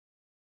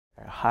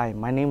Hi,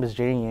 my name is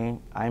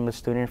Jaden. I'm a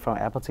student from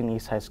Appleton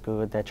East High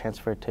School that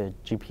transferred to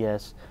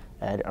GPS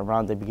at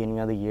around the beginning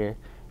of the year,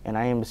 and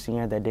I am a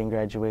senior that didn't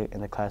graduate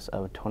in the class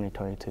of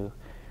 2022.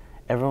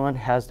 Everyone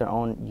has their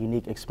own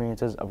unique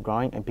experiences of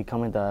growing and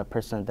becoming the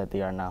person that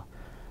they are now.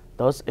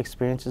 Those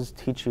experiences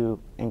teach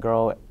you and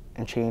grow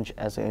and change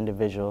as an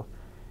individual.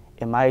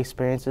 In my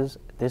experiences,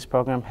 this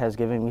program has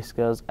given me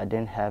skills I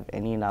didn't have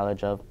any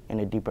knowledge of and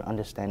a deeper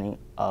understanding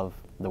of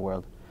the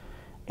world.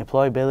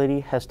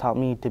 Employability has taught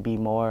me to be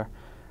more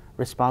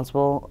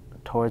responsible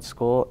towards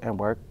school and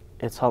work.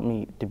 It's helped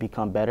me to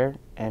become better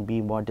and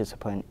be more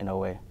disciplined in a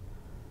way.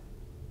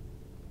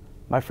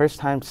 My first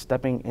time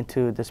stepping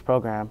into this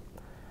program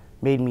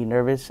made me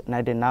nervous, and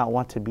I did not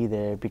want to be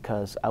there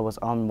because I was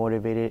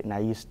unmotivated and I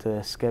used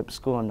to skip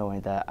school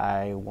knowing that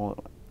I won't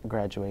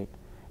graduate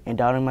and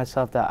doubting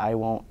myself that I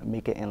won't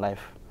make it in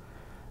life.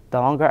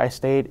 The longer I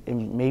stayed, it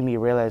made me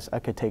realize I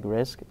could take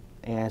risks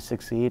and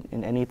succeed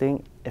in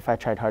anything if I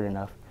tried hard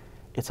enough.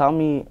 It taught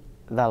me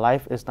that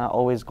life is not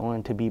always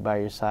going to be by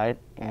your side,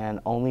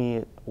 and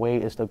only way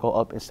is to go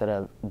up instead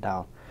of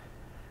down.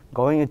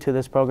 Going into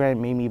this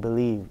program made me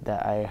believe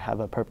that I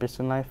have a purpose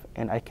in life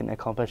and I can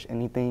accomplish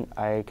anything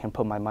I can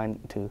put my mind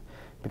to,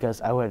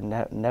 because I would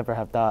never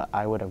have thought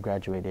I would have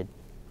graduated.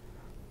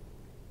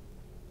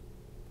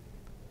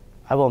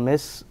 I will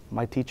miss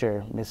my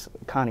teacher, Miss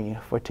Connie,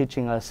 for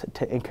teaching us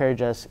to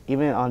encourage us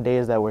even on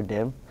days that were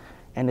dim,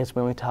 and is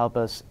willing to help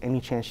us any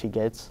chance she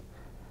gets.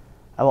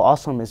 I will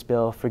also miss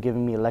Bill for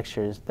giving me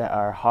lectures that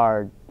are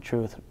hard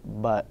truth,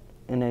 but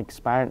in an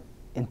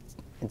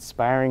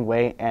inspiring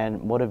way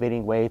and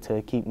motivating way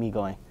to keep me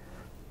going.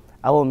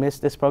 I will miss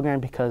this program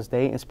because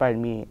they inspired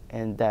me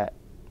and that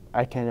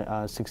I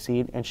can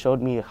succeed, and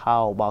showed me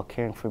how while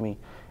caring for me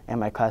and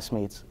my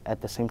classmates at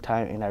the same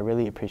time, and I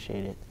really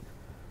appreciate it.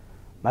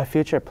 My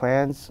future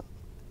plans: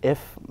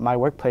 if my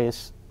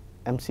workplace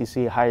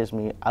MCC hires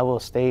me, I will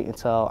stay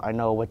until I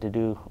know what to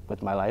do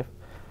with my life.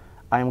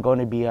 I am going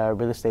to be a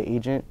real estate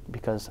agent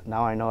because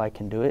now I know I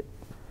can do it.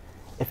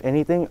 If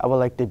anything, I would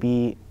like to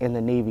be in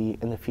the Navy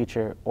in the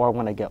future, or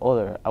when I get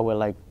older, I would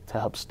like to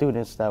help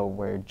students that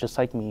were just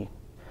like me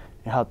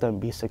and help them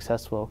be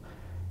successful,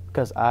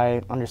 because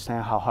I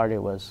understand how hard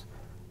it was.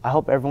 I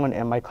hope everyone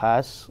in my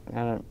class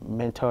and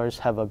mentors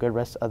have a good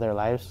rest of their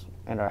lives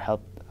and are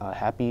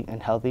happy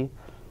and healthy,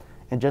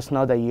 and just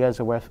know that you guys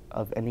are worth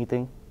of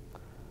anything.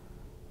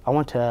 I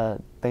want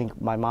to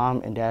thank my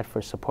mom and dad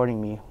for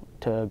supporting me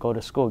to go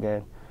to school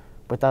again.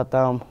 Without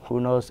them, who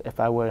knows if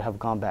I would have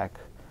gone back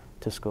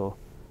to school.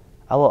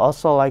 I would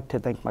also like to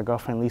thank my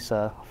girlfriend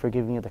Lisa for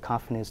giving me the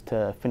confidence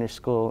to finish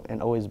school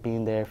and always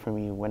being there for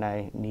me when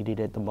I needed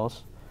it the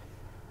most.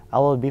 I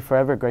will be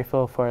forever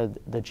grateful for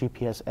the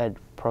GPS Ed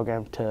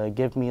program to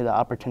give me the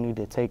opportunity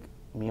to take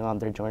me on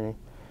their journey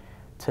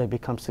to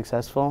become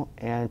successful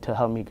and to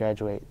help me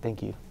graduate.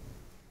 Thank you.